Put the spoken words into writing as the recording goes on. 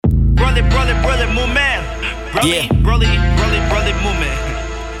Brolie movement. Brolie movement. Brolie movement.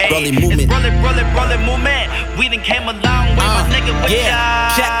 It's Brolie movement. We done came a long way, my nigga. With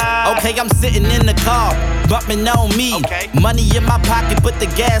ya? Check. Okay, I'm sitting in the car, bumping on me. Okay. Money in my pocket, but the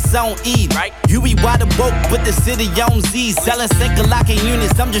gas on E. Right. Huey wide awoke, with the city on Z. Selling single locking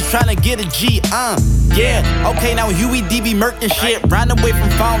units, I'm just trying to get a G. Yeah. Okay, now Huey DB murking shit. Ran away from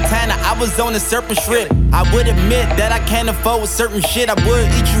Fontana, I was on a serpent strip. I would admit that I can't afford certain shit. I would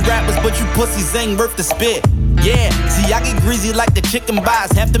eat you rappers, but you pussies ain't worth the spit. Yeah, see, I get greasy like the chicken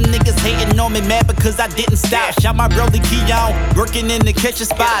box. Half them niggas hating on me, mad because I didn't stop. Shot my Brolie key on, working in the kitchen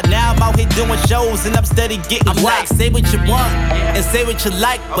spot. Now I'm out here doing shows and I'm steady getting likes. Say what you want and say what you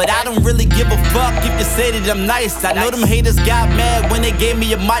like, but I don't really give a fuck if you say that I'm nice. I know them haters got mad when they gave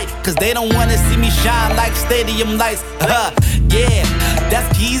me a mic, cause they don't wanna see me shine like stadium lights. Yeah, that's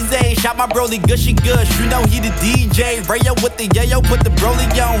Keezy. Shot my Brolie gushy gush, you know he the DJ. Rayo with the yayo, put the Brolie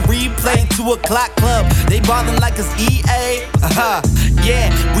on replay. 2 o'clock club, they ballin' like it's EA.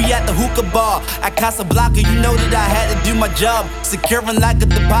 Yeah, we at the hookah bar at Casablanca. You know that I had to do my job, securing like a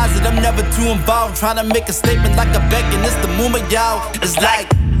deposit. I'm never too involved, trying to make a statement like a begging. It's the movement, y'all. It's like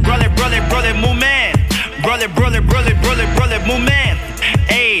Brolie movement. Brolie movement.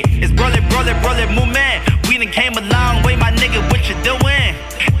 Ayy, it's Brolie movement. We done came a long way, my nigga. What you doing?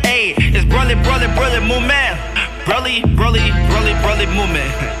 Ayy, it's Brolie movement. Brolie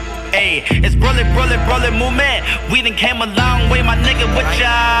movement. Ayy, it's Brolie movement. We done came a long way, my nigga. What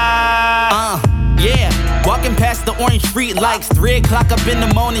ya? Yeah, walking past the orange street lights, 3 o'clock up in the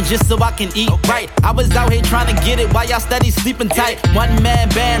morning just so I can eat right. I was out here trying to get it while y'all steady sleeping tight. One man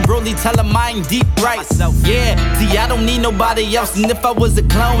band, Brolie tell him I ain't deep right. Yeah, see, I don't need nobody else. And if I was a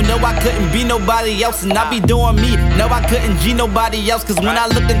clone, no, I couldn't be nobody else. And I be doing me, no, I couldn't G nobody else. Cause when I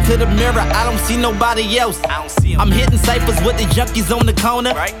look into the mirror, I don't see nobody else. I'm hitting ciphers with the junkies on the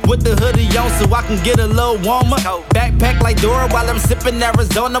corner, with the hoodie on so I can get a little warmer. Backpack like Dora while I'm sipping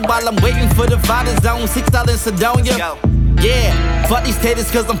Arizona, while I'm waiting for the Father Zone, $6 Sedonia. Yeah, fuck these taters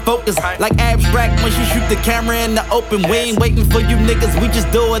cause I'm focused. Like abstract when she shoot the camera in the open. We ain't waiting for you niggas, we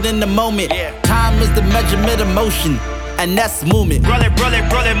just do it in the moment. Time is the measurement of motion, and that's movement. Brolie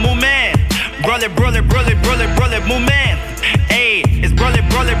movement. Brolie movement. Ayy, it's Brolie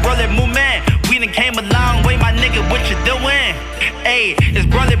movement. We done came a long way, my nigga. What you doing? Ayy, it's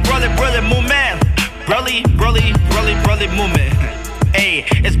Brolie movement. Brolie movement. Ayy,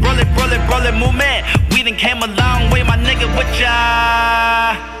 it's Brolie movement. We done came a long way, my nigga. What ya?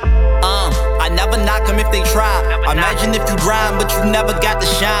 I never knock them if they try. Imagine if you grind, but you never got to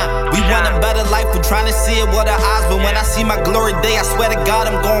shine. We want a better life, we're trying to see it with our eyes. But when I see my glory day, I swear to God,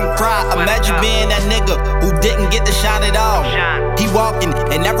 I'm gon' cry. Imagine being that nigga who didn't get to shine at all. He walking,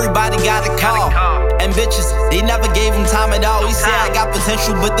 and everybody got a call. And bitches, they never gave him time at all. He said I got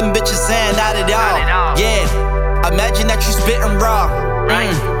potential, but them bitches saying not at all. Yeah, imagine that you spitting raw.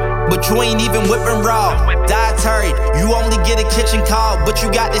 But you ain't even whipping raw. Dietary, you only get a kitchen call, but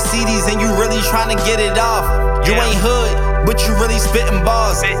you got the CDs and you really trying to get it off. You ain't hood, but you really spitting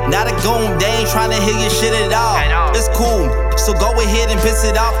bars. Not a goon, they ain't trying to hear your shit at all. It's cool, so go ahead and piss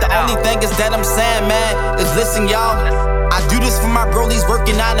it off. The only thing is that I'm saying, man, is listen, y'all. I do this for my brolies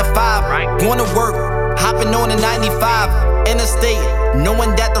working 9 to 5. Going to work, hopping on the 95. Interstate,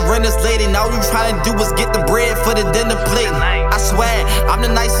 knowing that the rent is late and all you trying to do is get the bread for the dinner plate. I swear, I'm the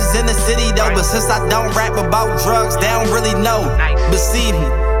nicest in the city though, but since I don't rap about drugs, they don't really know. But see,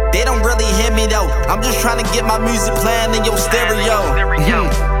 they don't really hear me though. I'm just trying to get my music playing in your stereo.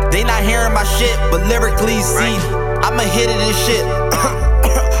 They not hearing my shit, but lyrically, see, I'ma hit it and shit.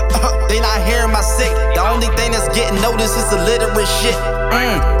 They not hearing my sick. The only thing that's getting noticed is illiterate shit.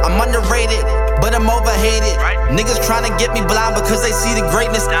 I'm underrated, but I'm overhated. Niggas tryna get me blind because they see the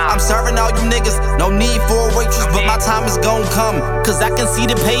greatness. I'm serving all you niggas, no need for a waitress, but my time is gon' come, cause I can see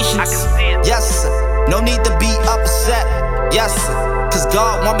the patience. Yes, no need to be upset. Yes, cause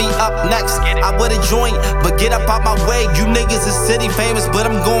God want me up next. I with a joint, but get up out my way. You niggas is city famous, but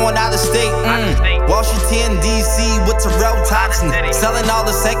I'm going out of state. Washington, D.C. with Terrell Thompson. Selling all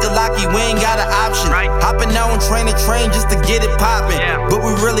the Sekalaki, we ain't got an option. Hopping on train to train just to get it poppin'. But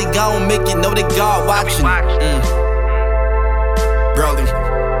we really gon' make it, know that God watching.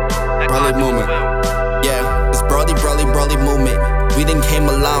 Brolie movement. Yeah, it's Brolie movement. We done came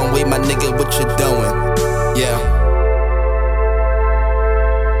a long way, my nigga, what you doing? Yeah.